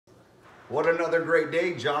What another great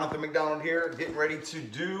day. Jonathan McDonald here, getting ready to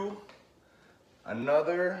do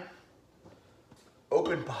another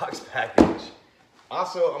open box package.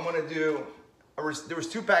 Also, I'm gonna do, there was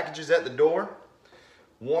two packages at the door.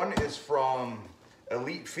 One is from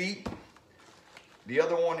Elite Feet. The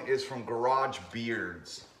other one is from Garage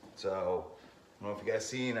Beards. So, I don't know if you guys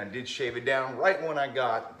seen, I did shave it down right when I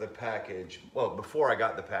got the package. Well, before I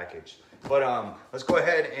got the package. But let's go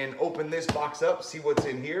ahead and open this box up, see what's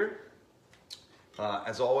in here.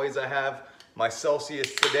 As always, I have my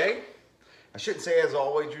Celsius today. I shouldn't say as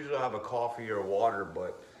always, usually I have a coffee or water,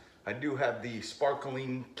 but I do have the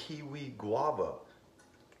sparkling kiwi guava.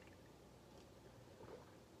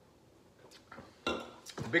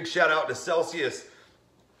 Big shout out to Celsius.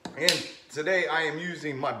 And today I am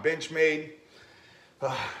using my Benchmade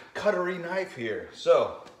cutlery knife here.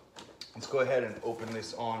 So let's go ahead and open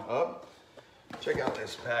this on up. Check out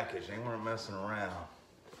this package, ain't we're messing around.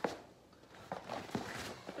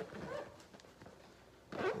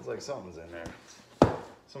 Looks like something's in there.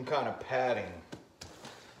 Some kind of padding.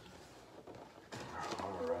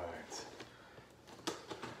 All right.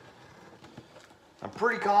 I'm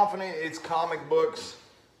pretty confident it's comic books.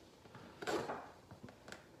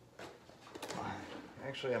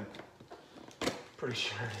 Actually, I'm pretty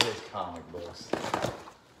sure it is comic books.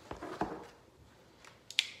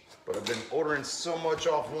 But I've been ordering so much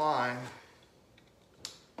offline.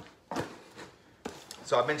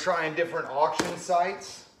 So I've been trying different auction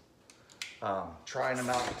sites, trying them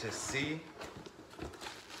out to see.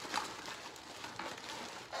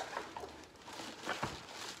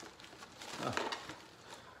 Huh.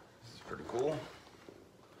 This is pretty cool.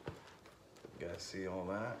 You guys see all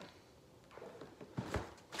that?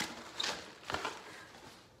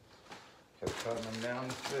 Kept cutting them down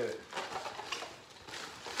to fit.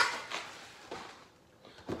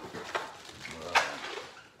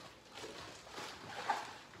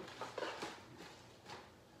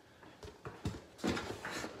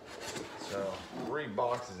 So 3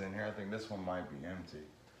 boxes in here. I think this one might be empty.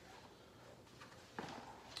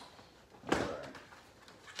 All right.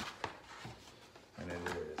 And it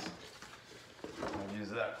is. I'll use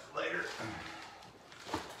that later.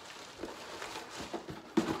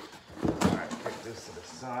 All right, put this to the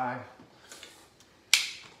side.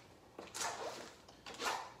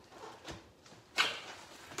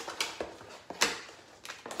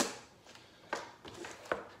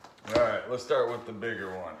 All right, let's start with the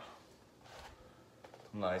bigger one.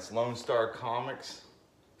 Nice Lone Star Comics,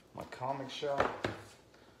 my comic shop.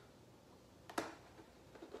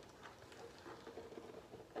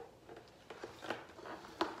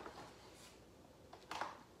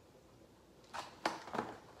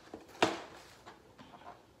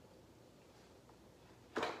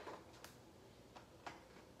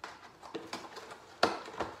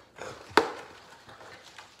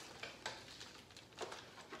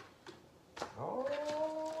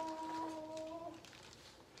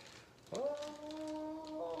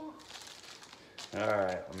 All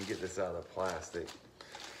right, let me get this out of the plastic.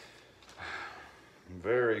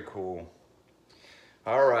 Very cool.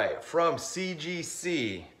 All right, from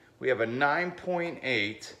CGC, we have a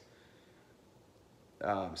 9.8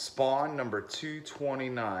 Spawn number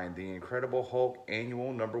 229, The Incredible Hulk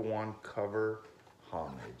Annual #1 cover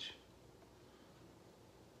homage.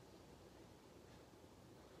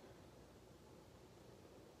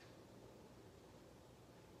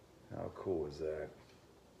 How cool is that?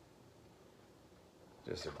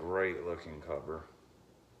 Just a great looking cover.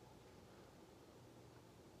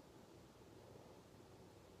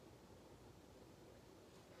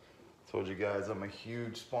 Told you guys I'm a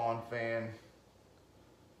huge Spawn fan.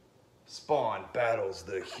 Spawn battles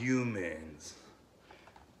the humans.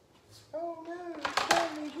 Oh no,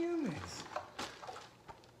 it's only humans.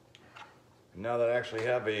 Now that I actually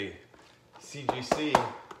have a CGC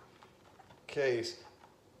case,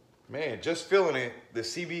 man, just feeling it.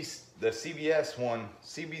 The CBS one,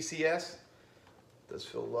 CBCS, does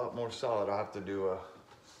feel a lot more solid. I'll have to do a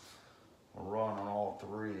run on all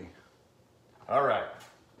 3. All right,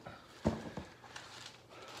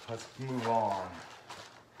 let's move on.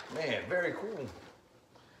 Man, very cool.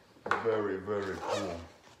 Very, very cool.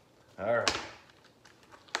 All right.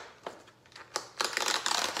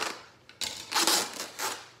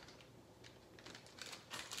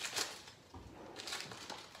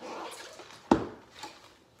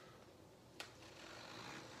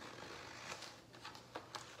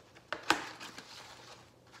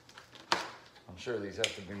 I'm sure these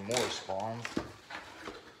have to be more spawns.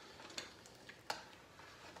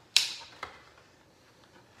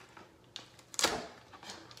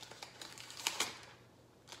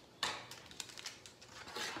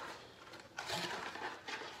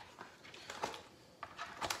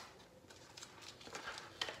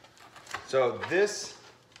 So this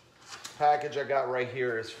package I got right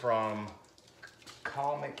here is from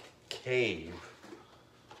Comic Cave.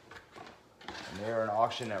 And they're an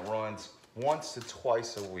auction that runs once to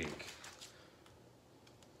twice a week.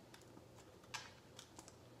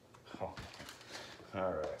 Oh.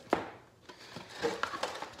 All right.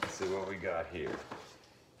 Let's see what we got here.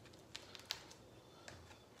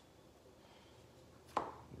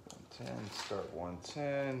 110, start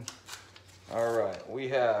 110. All right, we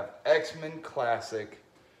have X-Men Classic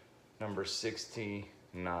number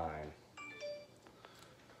 69.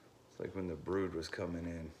 It's like when the Brood was coming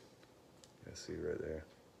in. You see right there.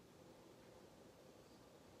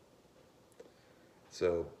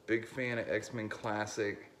 So, big fan of X-Men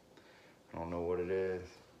Classic. I don't know what it is.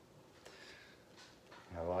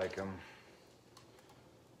 I like them.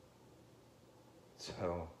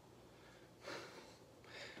 So,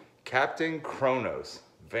 Captain Kronos,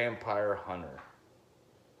 Vampire Hunter.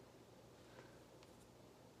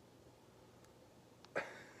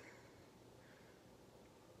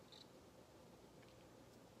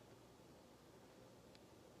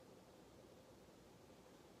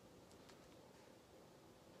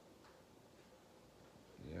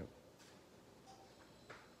 Yep.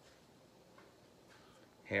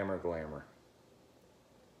 Hammer Glamour.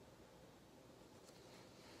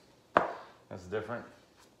 That's different.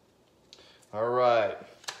 All right.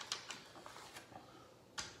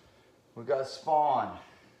 We got Spawn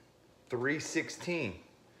 316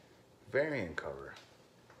 variant cover.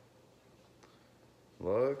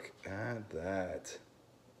 Look at that.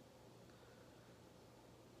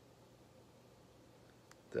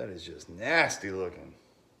 That is just nasty looking.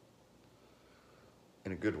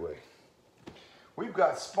 In a good way. We've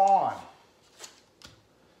got Spawn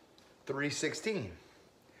 316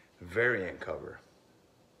 variant cover.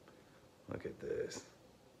 Look at this.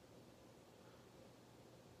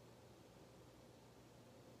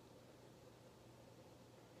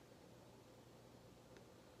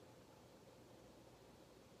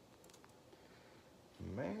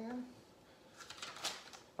 Man.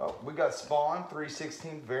 Oh, we got Spawn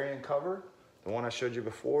 316 variant cover. The one I showed you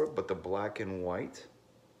before, but the black and white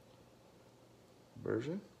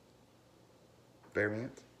version.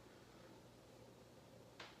 Variant.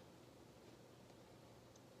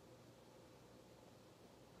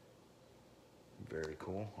 Very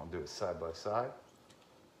cool. I'll do it side by side.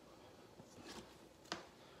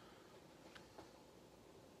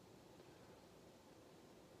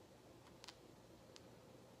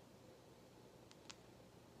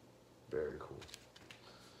 Very cool.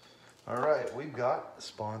 All right, we've got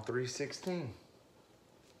Spawn 316.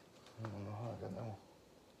 I don't know how I got that one.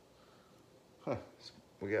 Huh.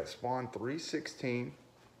 We got Spawn 316.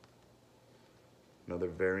 Another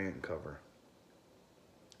variant cover.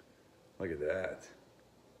 Look at that.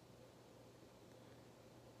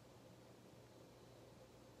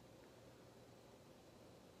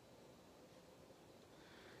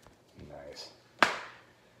 Nice.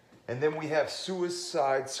 And then we have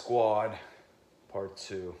Suicide Squad Part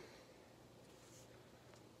 2.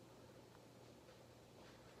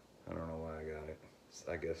 I don't know why I got it.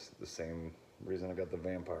 I guess the same reason I got the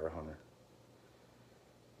Vampire Hunter.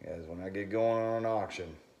 Guys, when I get going on an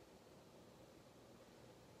auction.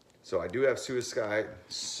 So I do have Suicide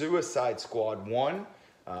Squad 1.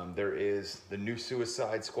 There is the new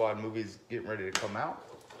Suicide Squad movies getting ready to come out.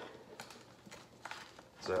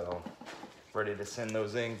 So, ready to send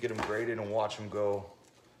those in, get them graded, and watch them go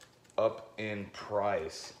up in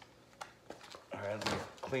price. All right, let me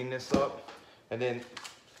clean this up. And then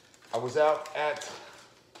I was out at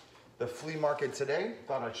the flea market today.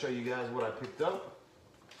 Thought I'd show you guys what I picked up.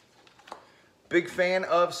 Big fan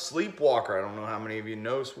of Sleepwalker. I don't know how many of you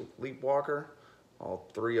know Sleepwalker. All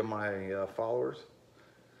 3 of my followers.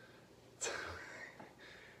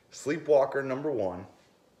 Sleepwalker #1.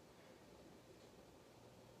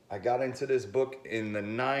 I got into this book in the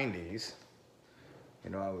 90s.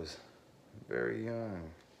 You know, I was very young.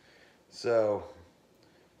 So,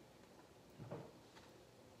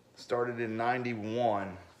 started in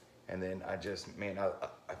 91, and then I just, man,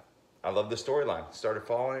 I love the storyline. Started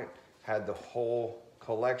following it. Had the whole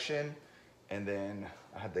collection, and then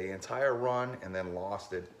I had the entire run, and then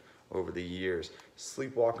lost it over the years.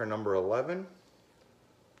 Sleepwalker #11.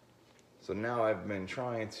 So now I've been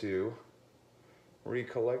trying to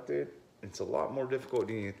recollect it. It's a lot more difficult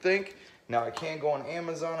than you think. Now I can go on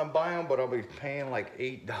Amazon and buy them, but I'll be paying like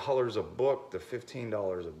 $8 a book to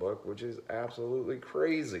 $15 a book, which is absolutely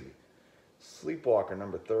crazy. Sleepwalker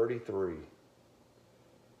 #33.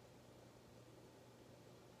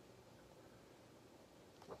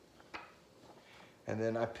 And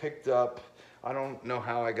then I picked up, I don't know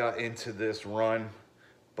how I got into this run,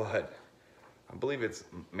 but I believe it's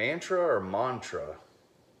Mantra or Mantra,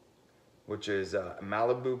 which is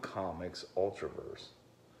Malibu Comics Ultraverse.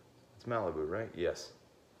 It's Malibu, right? Yes.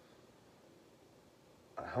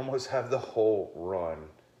 I almost have the whole run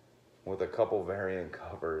with a couple variant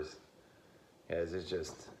covers. Yeah, it's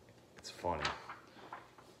just, it's funny.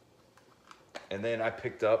 And then I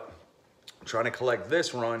picked up, trying to collect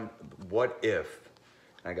this run, What If?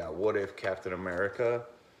 I got What If Captain America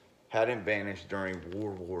hadn't vanished during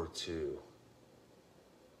World War II.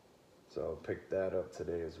 So I picked that up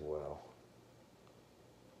today as well.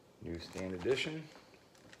 Newsstand edition.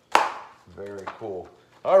 Very cool.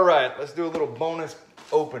 All right, let's do a little bonus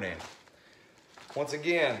opening. Once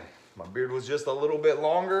again, my beard was just a little bit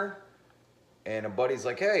longer, and a buddy's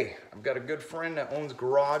like, hey, I've got a good friend that owns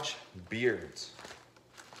Garage Beards.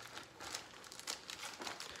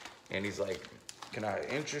 And he's like, can I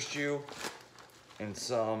interest you in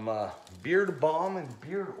some beard balm and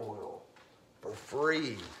beard oil for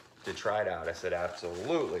free to try it out? I said,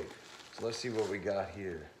 absolutely. So let's see what we got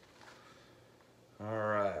here. All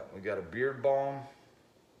right, we got a beard balm,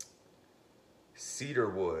 cedar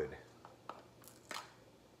wood.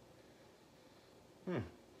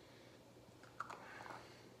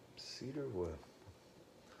 Cedar wood.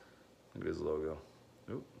 Look at his logo.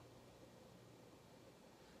 Oop.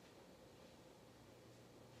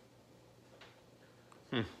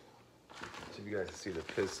 See if you guys can see the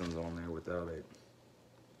pistons on there without it.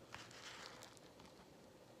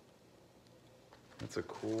 That's a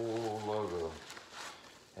cool logo.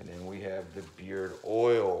 And then we have the beard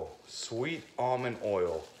oil, sweet almond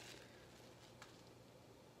oil,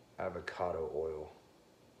 avocado oil.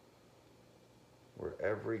 Where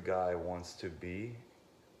every guy wants to be,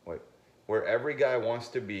 where every guy wants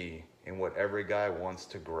to be and what every guy wants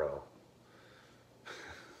to grow.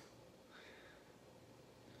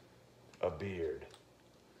 A beard.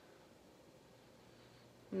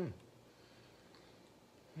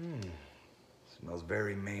 Smells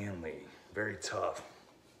very manly, very tough.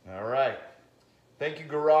 All right. Thank you,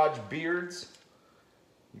 Garage Beards.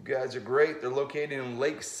 You guys are great. They're located in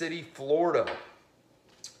Lake City, Florida.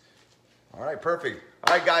 All right, perfect.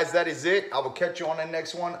 All right, guys, that is it. I will catch you on the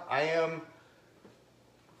next one. I am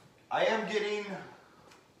getting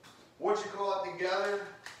together.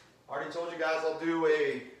 I already told you guys I'll do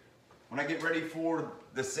when I get ready for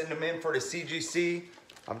the send them in for the CGC.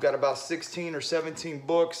 I've got about 16 or 17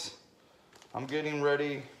 books I'm getting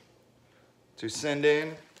ready to send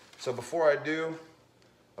in. So before I do,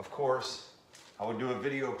 of course, I will do a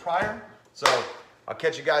video prior. So I'll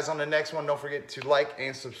catch you guys on the next one. Don't forget to like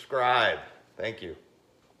and subscribe. Thank you.